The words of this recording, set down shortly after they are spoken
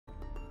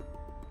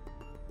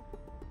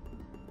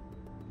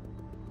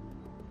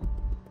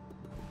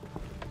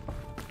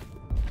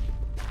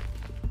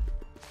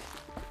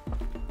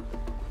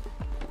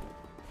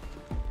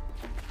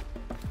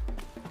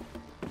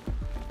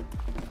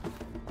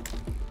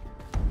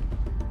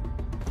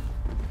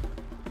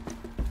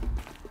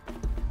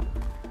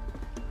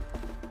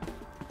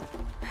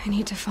I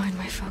need to find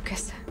my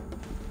focus.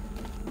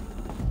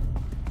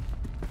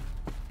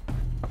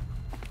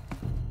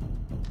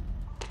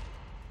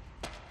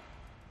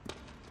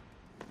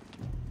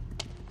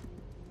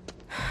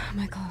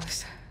 My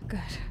clothes. Good.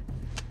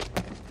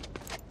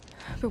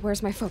 But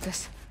where's my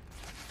focus?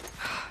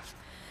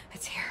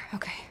 It's here.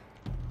 Okay.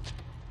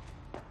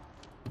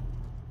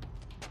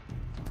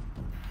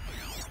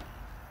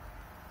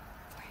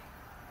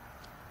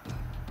 Wait.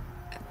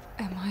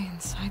 Am I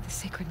inside the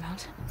Sacred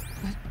Mountain?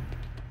 But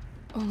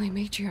only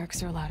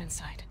matriarchs are allowed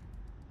inside.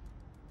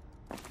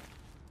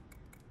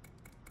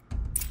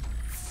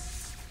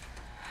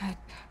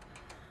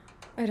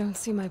 I don't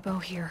see my bow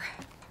here.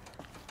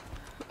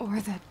 Or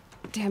that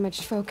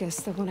damaged focus,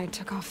 the one I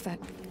took off that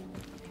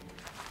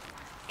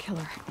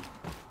killer.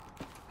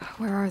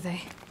 Where are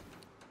they?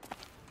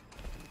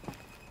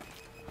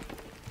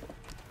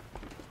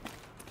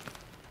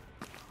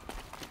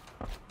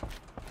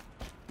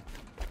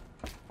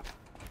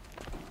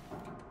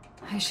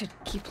 I should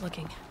keep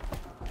looking.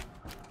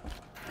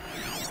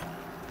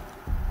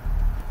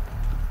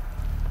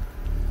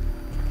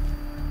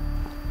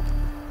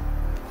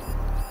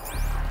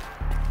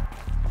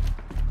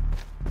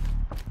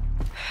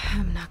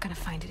 I'm not gonna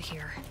find it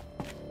here.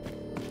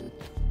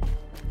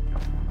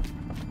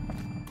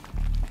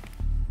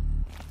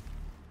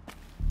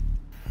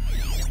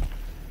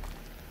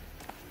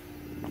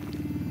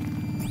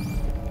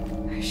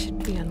 I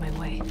should be on my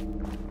way.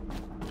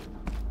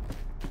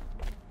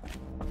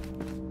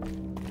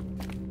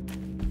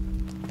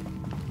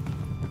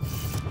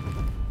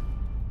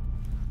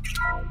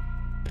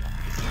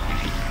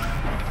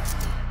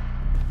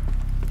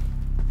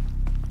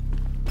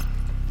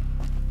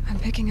 I'm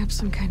picking up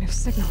some kind of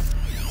signal.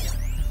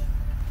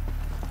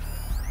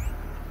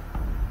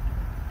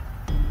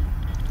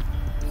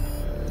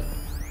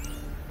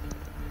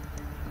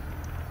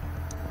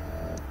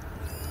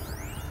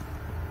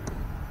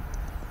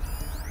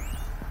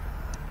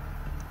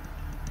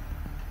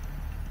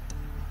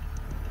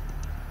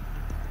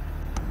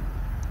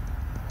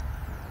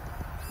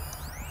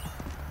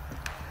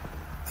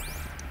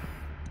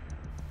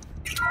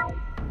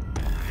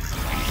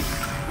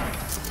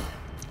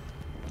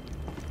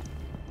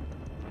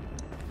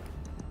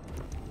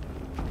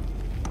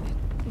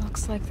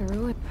 Looks like the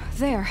ruin.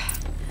 There.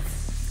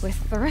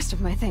 With the rest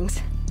of my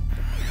things.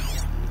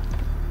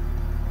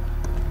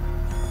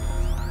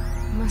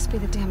 Must be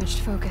the damaged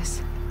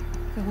focus.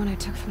 The one I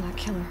took from that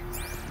killer.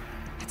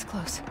 It's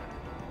close.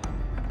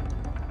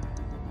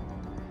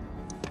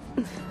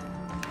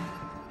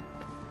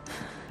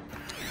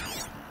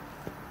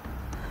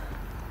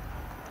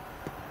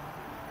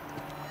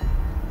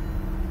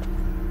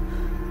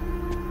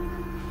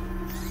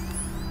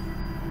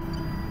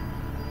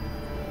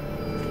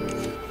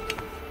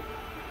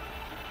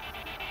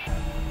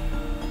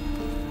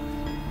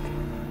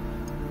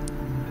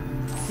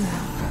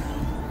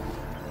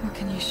 What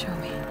can you show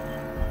me?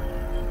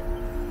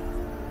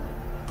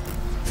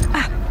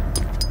 Ah!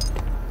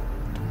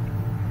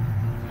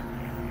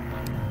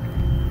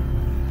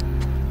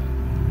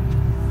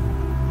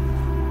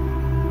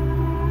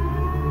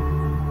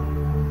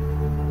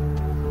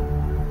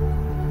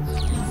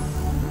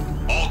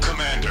 All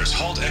commanders,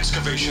 halt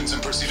excavations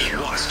and proceed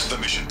at once to the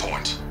mission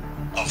point.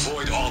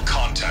 Avoid all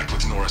contact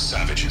with Nora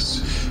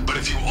savages. But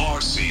if you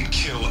are seen,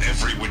 kill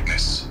every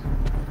witness.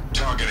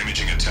 Target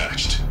imaging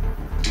attached.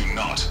 Do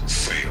not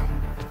fail.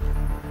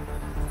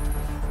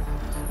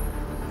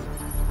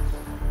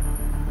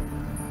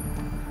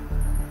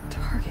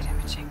 Target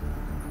imaging.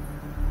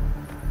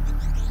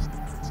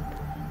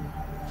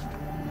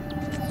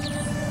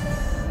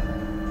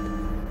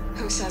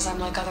 Who says I'm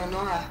like other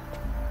Nora?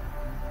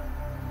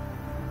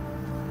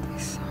 They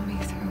saw me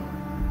through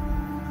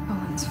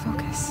Owen's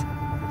focus.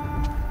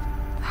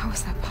 How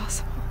is that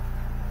possible?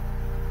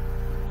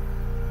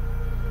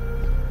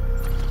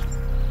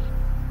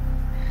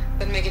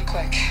 Then make it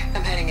quick.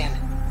 I'm heading in.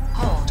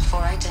 Hold for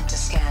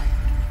identiscan.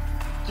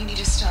 You need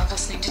to stop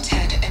listening to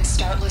Ted and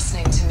start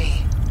listening to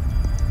me.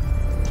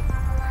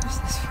 Where's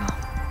this from?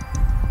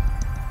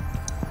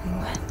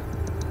 And when?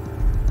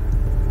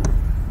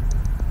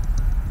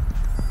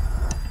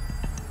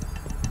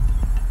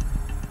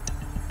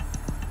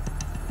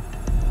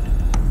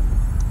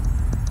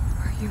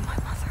 Are you my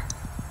mother?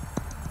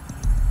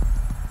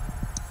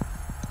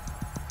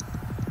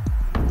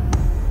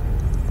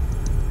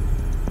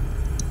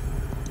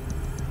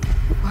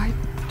 Why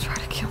try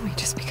to kill me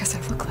just because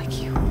I look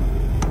like you?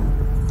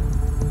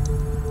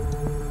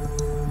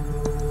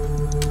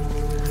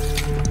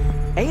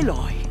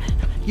 Aloy,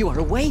 you are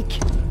awake.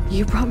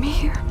 You brought me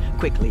here?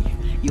 Quickly,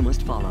 you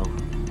must follow.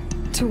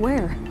 To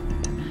where?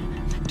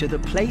 To the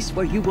place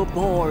where you were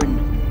born.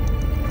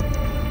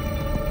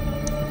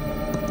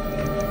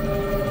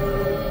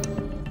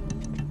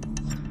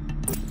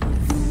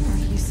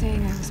 Are you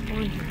saying I was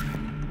born here?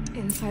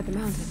 Inside the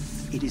mountain?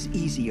 It is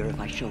easier if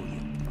I show you.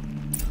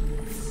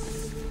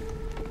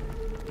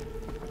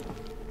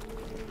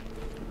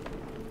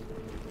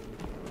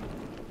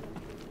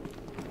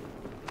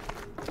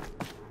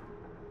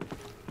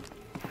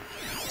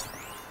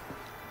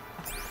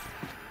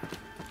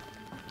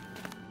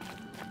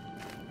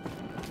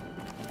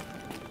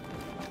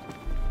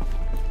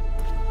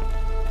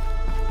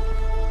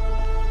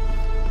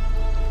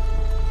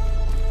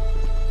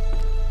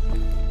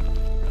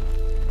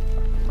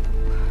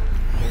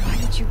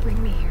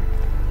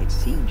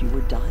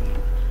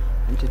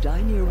 To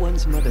die near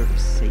one's mother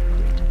is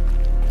sacred.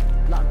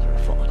 Landra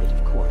fought it,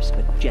 of course,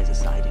 but Jezza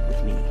sided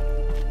with me.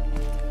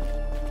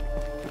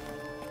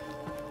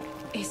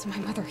 Is my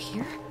mother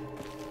here?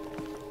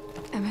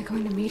 Am I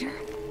going to meet her?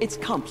 It's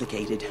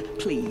complicated.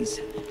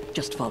 Please,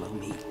 just follow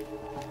me.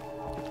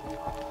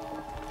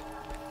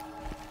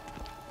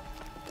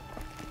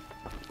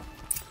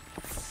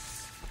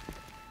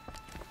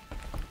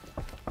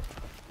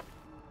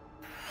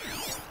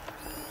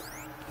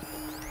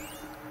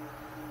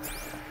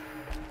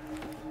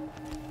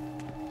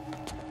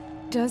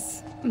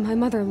 Does my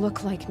mother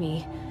look like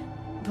me,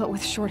 but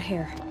with short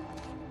hair?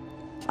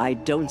 I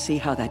don't see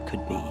how that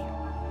could be.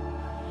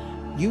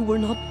 You were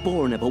not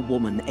born of a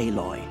woman,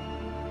 Aloy.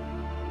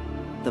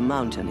 The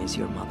mountain is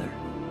your mother.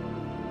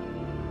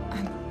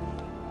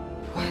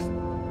 What?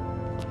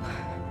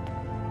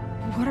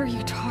 What are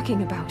you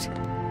talking about?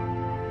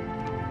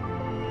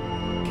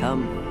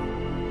 Come.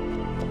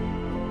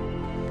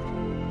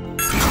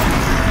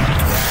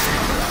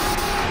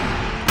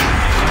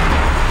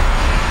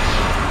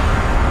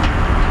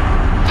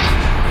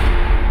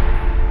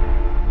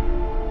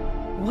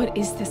 What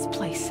is this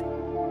place?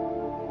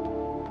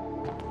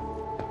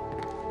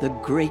 The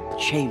Great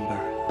Chamber,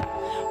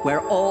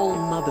 where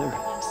All-Mother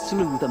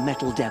slew the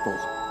Metal Devil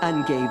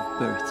and gave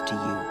birth to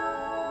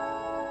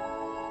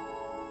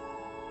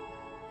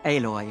you.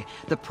 Aloy,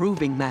 the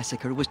Proving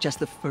Massacre was just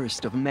the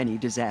first of many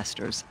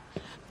disasters.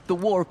 The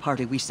war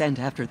party we sent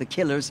after the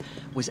killers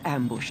was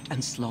ambushed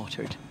and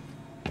slaughtered.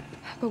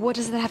 But what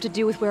does that have to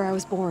do with where I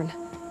was born?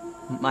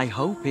 My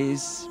hope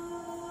is...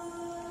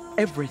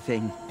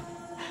 everything.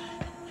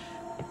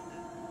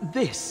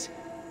 This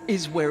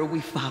is where we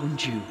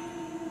found you.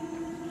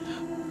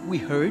 We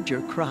heard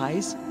your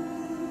cries,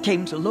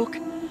 came to look,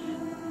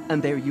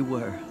 and there you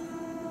were.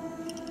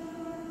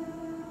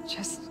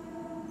 Just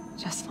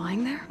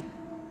lying there?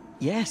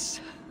 Yes.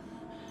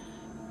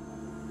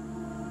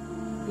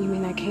 You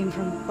mean I came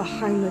from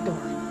behind the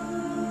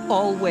door?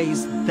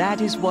 Always, that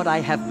is what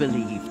I have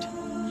believed.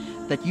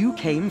 That you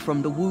came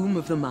from the womb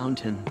of the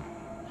mountain.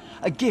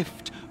 A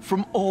gift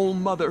from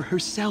All-Mother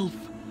herself.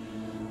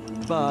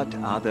 But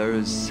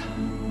others,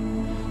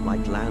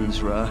 like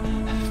Lansra,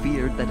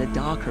 feared that a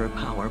darker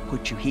power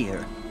put you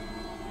here.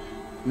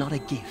 Not a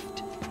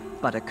gift,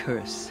 but a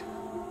curse.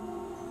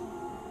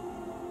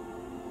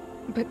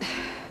 But...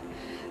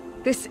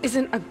 this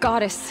isn't a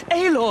goddess.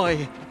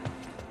 Aloy!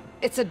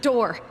 It's a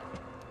door.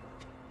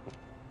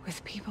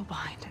 With people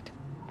behind it.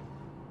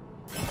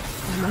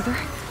 My mother?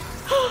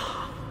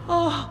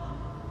 Oh!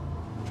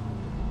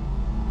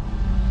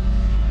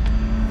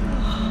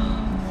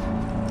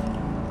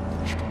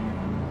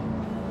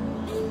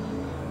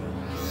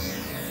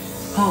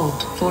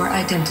 Hold for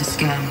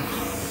identiscan.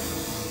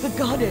 The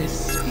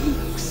goddess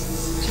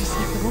speaks. Just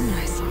like the woman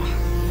I saw.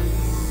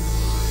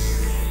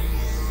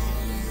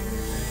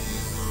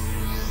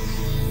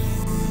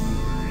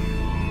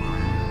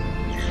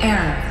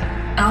 Error.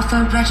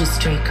 Alpha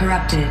registry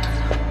corrupted.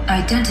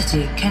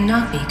 Identity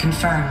cannot be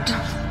confirmed.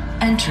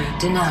 Entry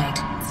denied.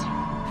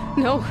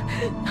 No,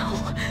 no.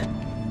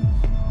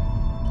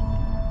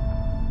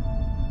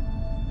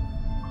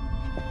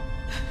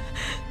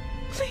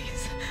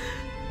 Please.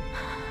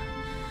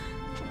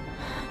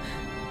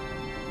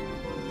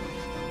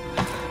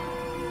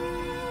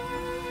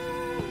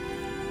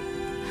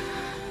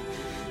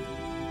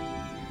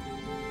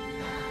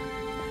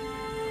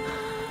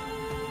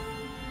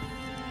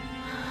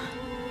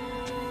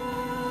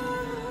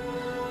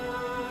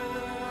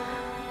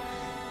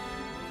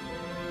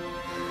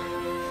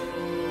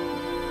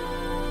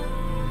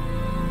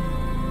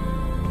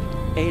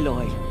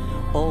 Aloy,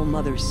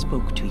 All-Mother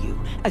spoke to you,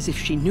 as if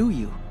she knew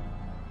you.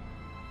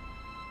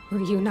 Were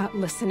you not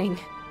listening?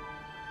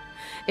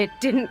 It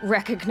didn't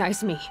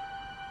recognize me.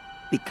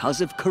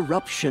 Because of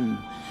corruption.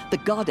 The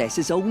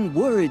goddess's own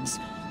words.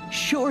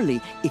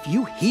 Surely, if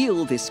you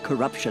heal this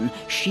corruption,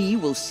 she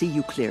will see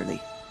you clearly.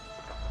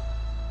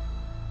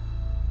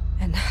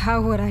 And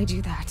how would I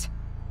do that?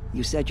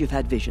 You said you've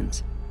had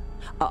visions.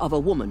 Of a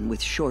woman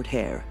with short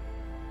hair.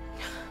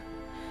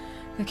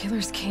 The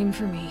killers came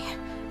for me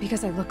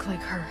because I look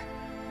like her.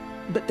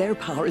 But their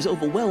power is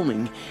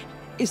overwhelming.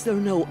 Is there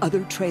no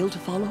other trail to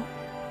follow?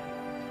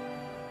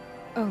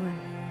 Olin.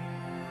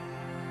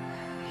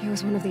 He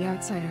was one of the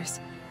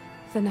outsiders.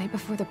 The night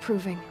before the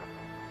Proving.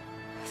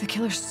 The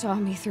killers saw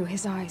me through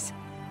his eyes.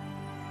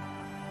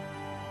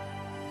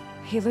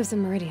 He lives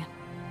in Meridian.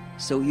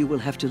 So you will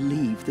have to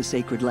leave the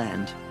sacred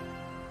land.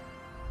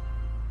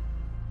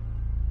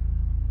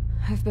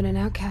 I've been an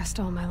outcast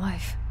all my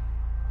life.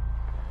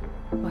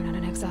 Why not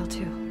an exile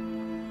too?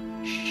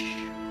 Shh.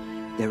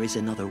 There is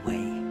another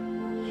way.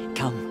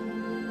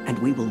 Come, and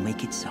we will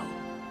make it so.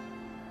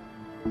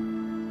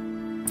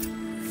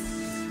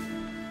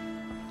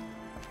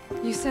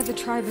 You said the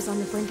tribe is on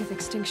the brink of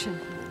extinction.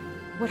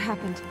 What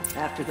happened?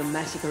 After the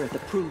massacre at the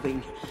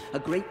Proving, a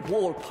great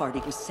war party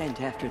was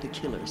sent after the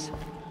killers.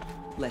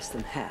 Less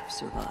than half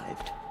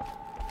survived.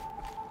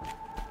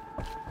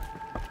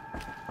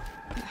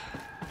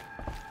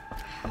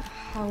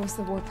 How was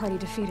the war party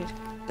defeated?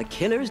 The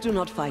killers do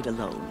not fight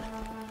alone.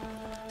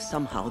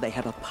 somehow they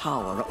have a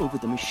power over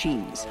the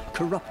machines,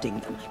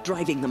 corrupting them,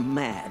 driving them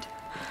mad.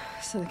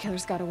 So the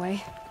killers got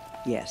away?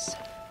 Yes.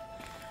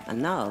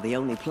 And now the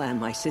only plan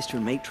my sister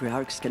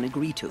matriarchs can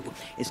agree to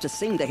is to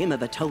sing the Hymn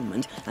of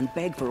Atonement and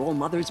beg for All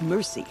Mother's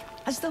mercy,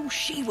 as though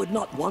she would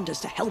not want us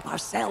to help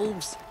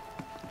ourselves.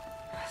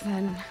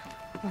 Then,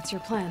 what's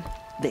your plan?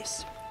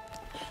 This.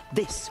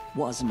 This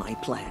was my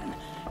plan.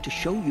 To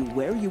show you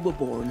where you were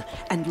born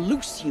and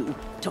loose you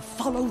to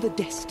follow the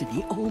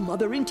destiny All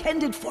Mother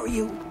intended for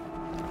you.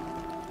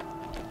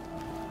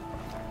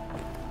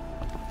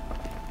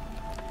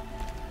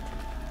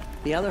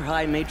 The other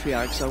High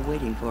Matriarchs are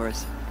waiting for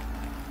us.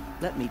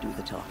 Let me do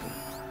the talking.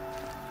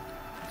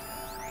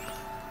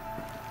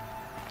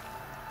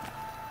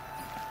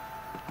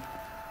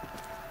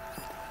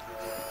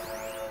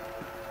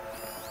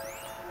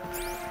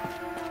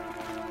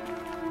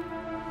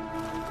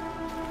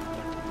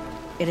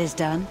 It is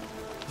done?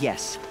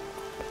 Yes.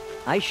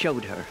 I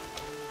showed her.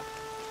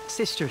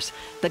 Sisters,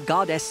 the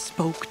goddess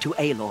spoke to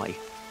Aloy,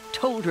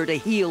 told her to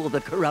heal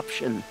the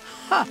corruption.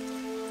 Ha!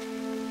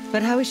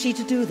 But how is she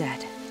to do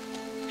that?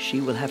 She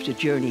will have to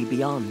journey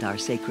beyond our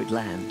sacred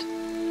land.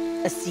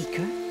 A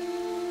seeker?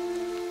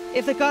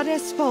 If the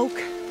goddess spoke,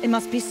 it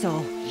must be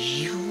so.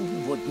 You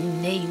would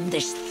name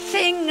this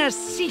thing a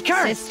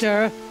seeker?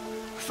 Sister!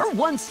 For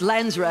once,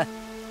 Lansra,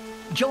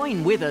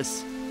 join with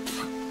us.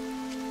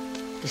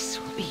 This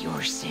will be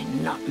your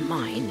sin, not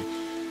mine.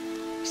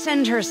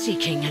 Send her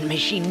seeking, and may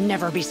she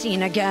never be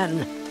seen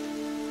again.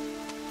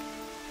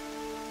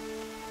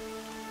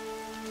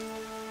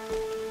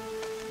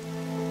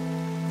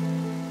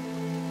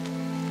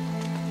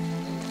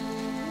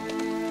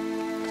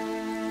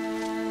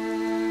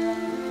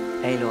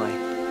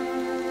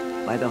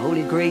 Aloy, by the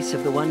holy grace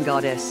of the One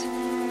Goddess,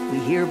 we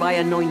hereby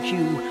anoint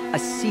you a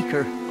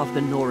seeker of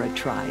the Nora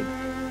tribe.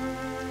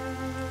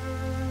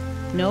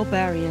 No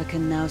barrier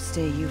can now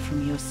stay you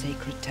from your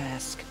sacred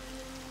task.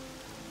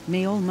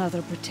 May All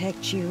Mother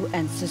protect you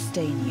and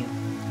sustain you.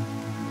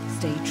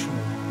 Stay true.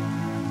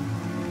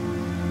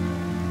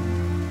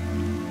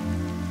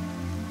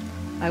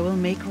 I will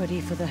make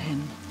ready for the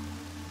hymn.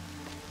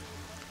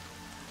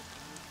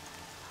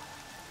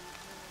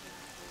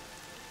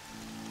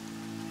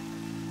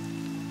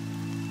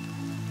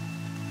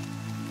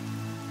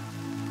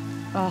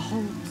 Our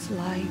hopes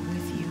lie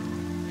with you.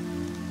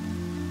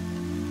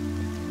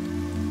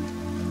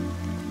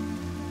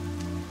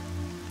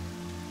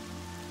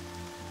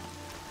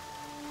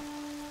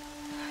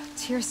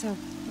 Teersa,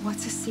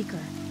 what's a seeker?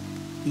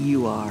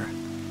 You are.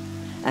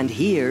 And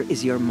here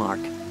is your mark.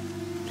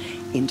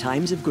 In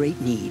times of great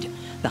need,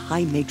 the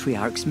High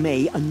Matriarchs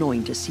may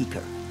anoint a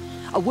seeker.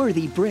 A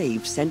worthy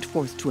brave sent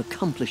forth to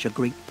accomplish a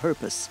great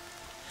purpose.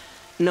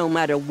 No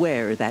matter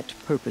where that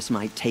purpose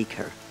might take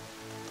her.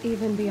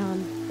 Even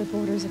beyond the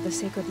borders of the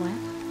sacred land?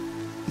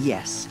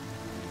 Yes.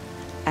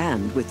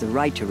 And with the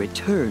right to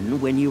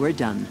return when you are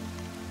done,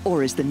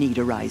 or as the need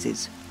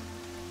arises.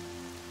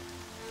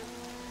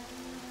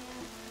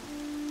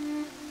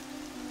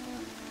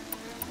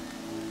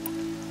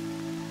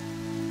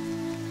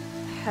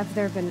 Have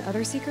there been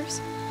other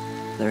seekers?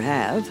 There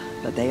have,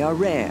 but they are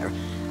rare,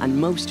 and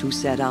most who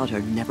set out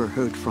are never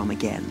heard from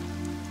again.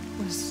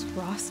 Was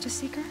Rost a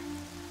seeker?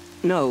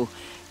 No,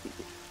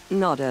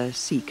 not a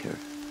seeker.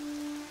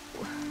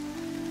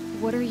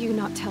 What are you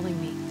not telling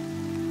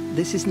me?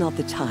 This is not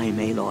the time,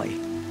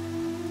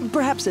 Aloy.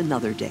 Perhaps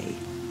another day.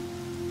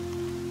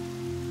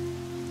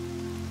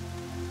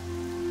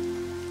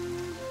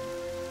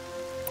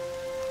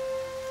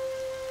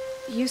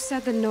 You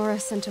said the Nora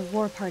sent a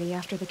war party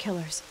after the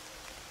killers.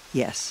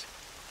 Yes.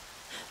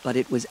 But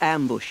it was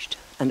ambushed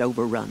and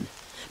overrun.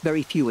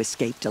 Very few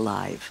escaped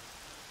alive.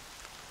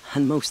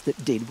 And most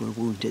that did were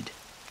wounded.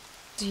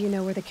 Do you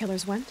know where the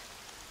killers went?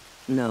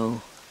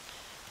 No.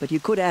 But you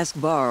could ask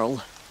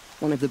Varl,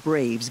 one of the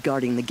braves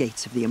guarding the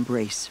gates of the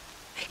Embrace.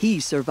 He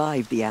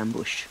survived the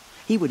ambush.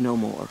 He would know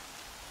more.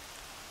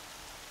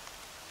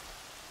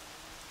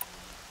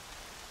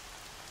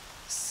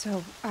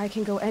 So I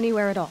can go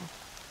anywhere at all?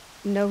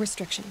 No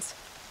restrictions?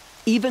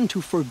 Even to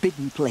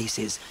forbidden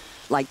places,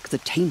 like the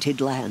tainted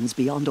lands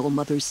beyond All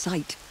Mother's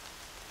sight.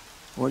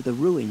 Or the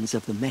ruins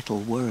of the metal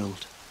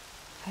world.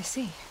 I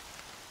see.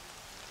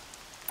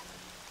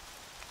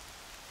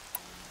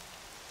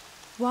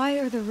 Why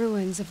are the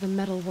ruins of the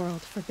metal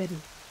world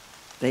forbidden?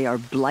 They are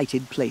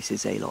blighted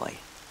places, Aloy.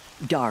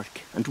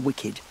 Dark and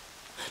wicked.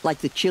 Like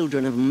the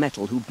children of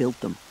metal who built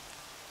them.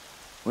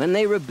 When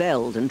they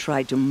rebelled and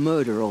tried to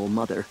murder All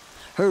Mother,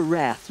 her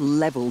wrath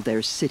leveled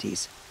their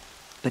cities,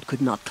 but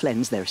could not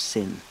cleanse their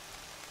sin.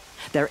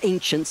 Their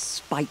ancient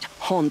spite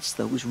haunts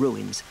those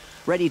ruins,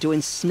 ready to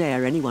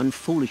ensnare anyone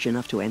foolish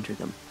enough to enter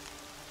them.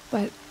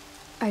 But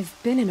I've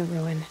been in a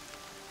ruin.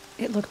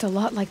 It looked a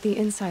lot like the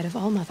inside of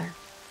All Mother.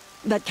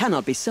 That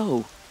cannot be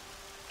so.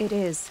 It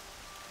is.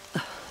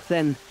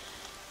 Then,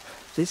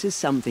 this is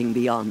something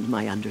beyond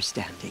my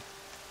understanding.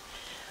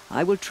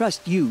 I will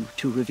trust you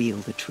to reveal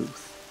the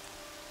truth.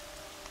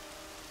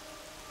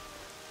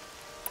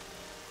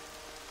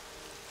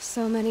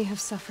 So many have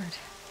suffered.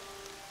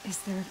 Is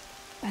there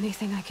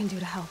Anything I can do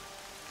to help.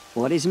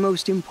 What is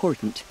most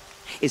important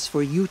is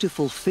for you to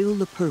fulfill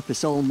the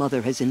purpose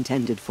All-Mother has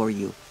intended for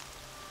you.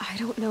 I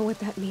don't know what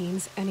that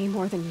means any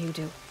more than you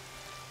do.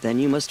 Then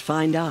you must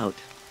find out.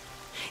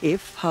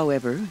 If,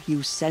 however,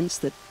 you sense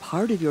that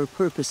part of your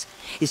purpose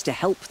is to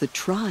help the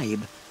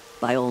tribe,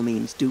 by all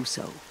means do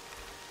so.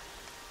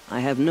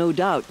 I have no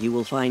doubt you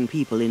will find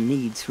people in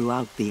need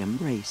throughout the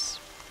Embrace.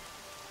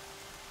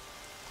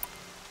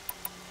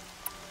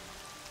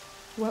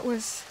 What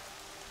was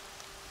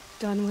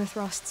done with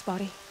Rost's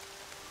body?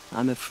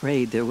 I'm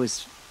afraid there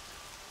was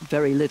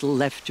very little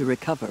left to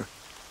recover.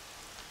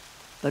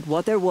 But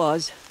what there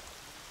was,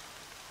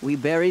 we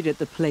buried at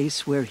the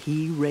place where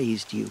he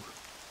raised you,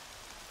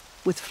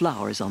 with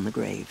flowers on the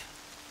grave.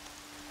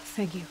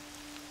 Thank you.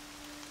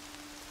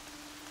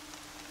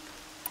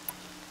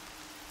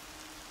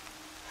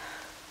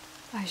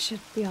 I should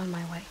be on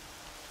my way.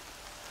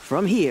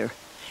 From here,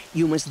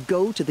 you must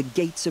go to the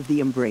gates of the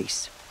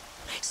Embrace.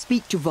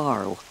 Speak to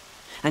Varl,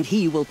 and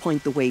he will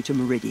point the way to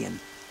Meridian.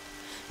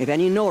 If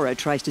any Nora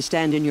tries to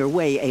stand in your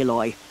way,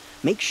 Aloy,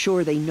 make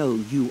sure they know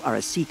you are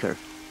a Seeker.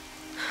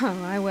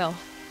 Oh, I will.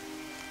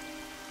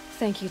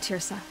 Thank you,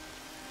 Teersa,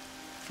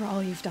 for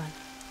all you've done.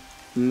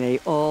 May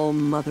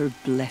All-Mother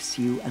bless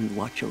you and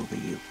watch over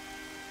you.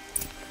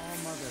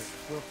 All-Mother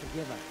will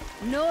forgive us.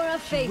 Nora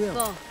She will.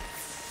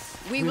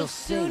 faithful, we will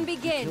soon sing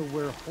begin. Until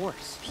we're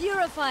hoarse.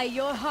 Purify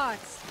your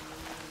hearts.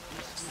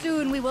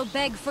 Soon we will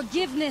beg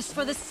forgiveness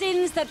for the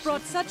sins that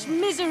brought such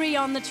misery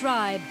on the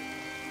tribe.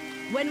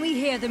 When we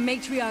hear the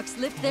matriarchs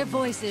lift their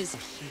voices,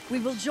 we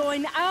will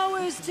join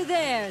ours to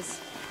theirs.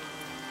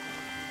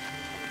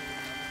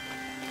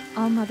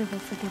 All-Mother will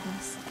forgive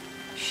us.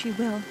 She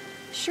will.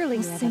 Surely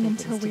We have sing other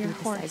until things to we are do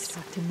besides hoarse.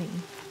 talk to me.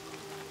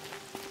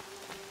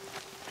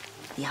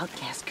 The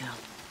outcast girl.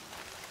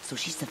 So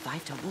she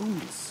survived her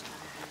wounds.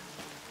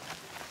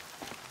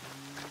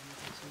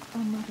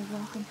 All-Mother,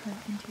 welcome her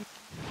into...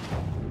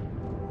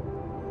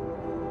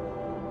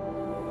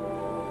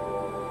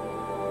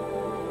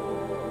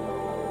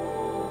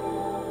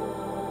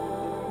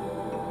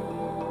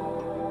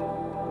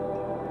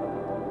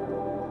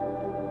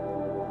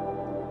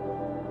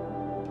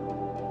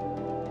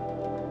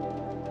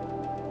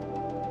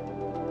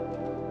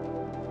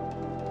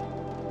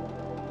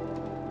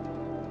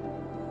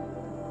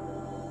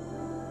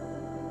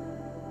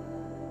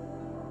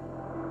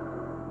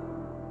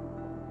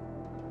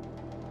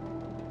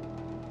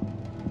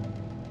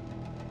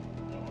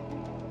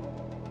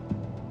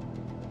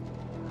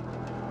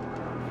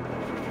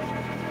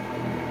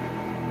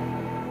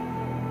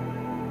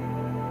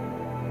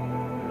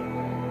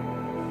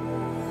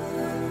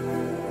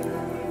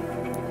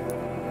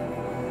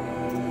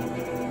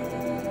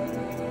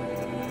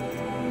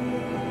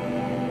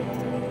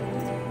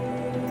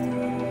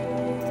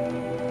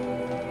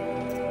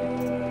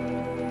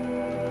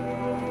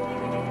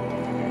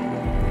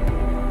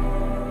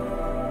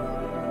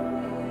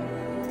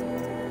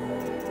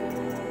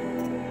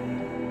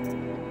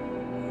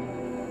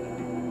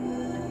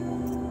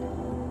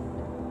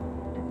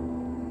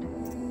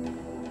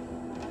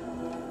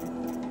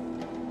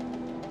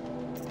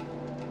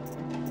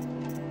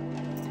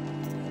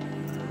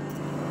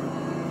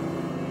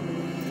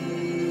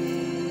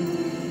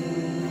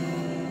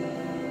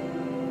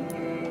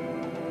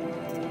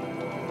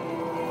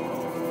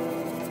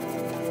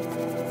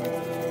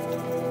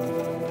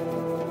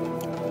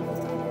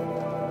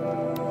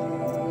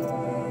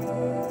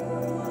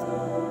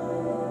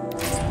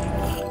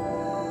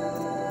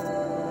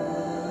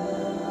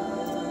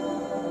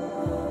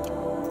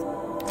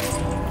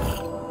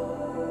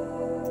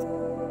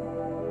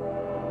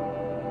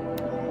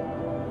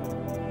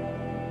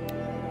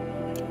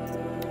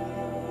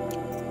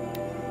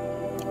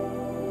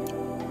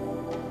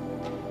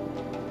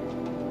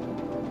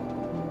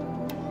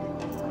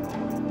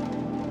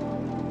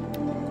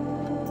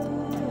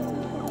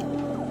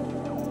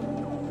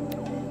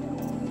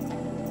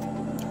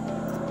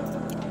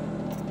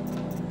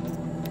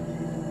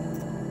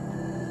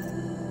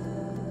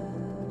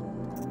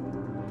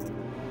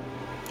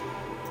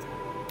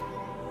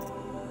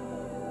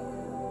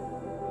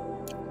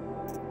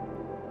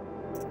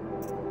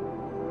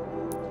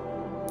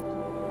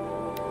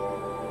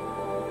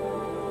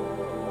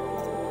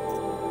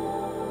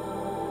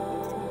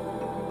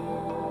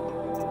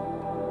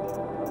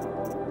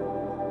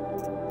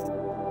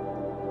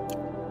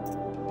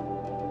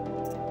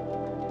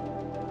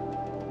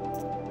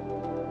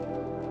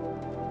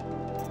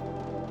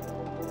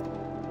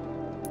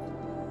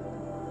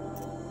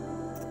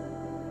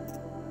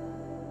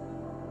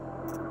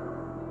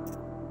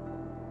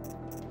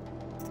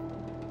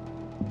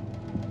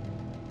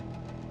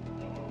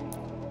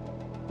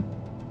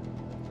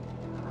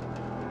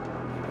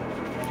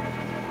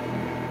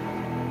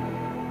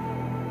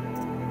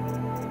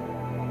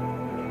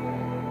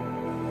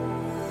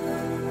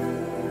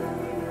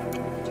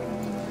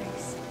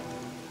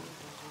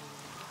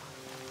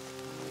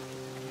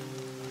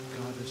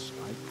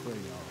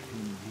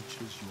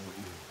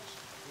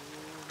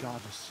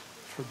 Goddess,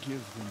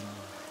 forgive the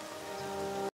Nora.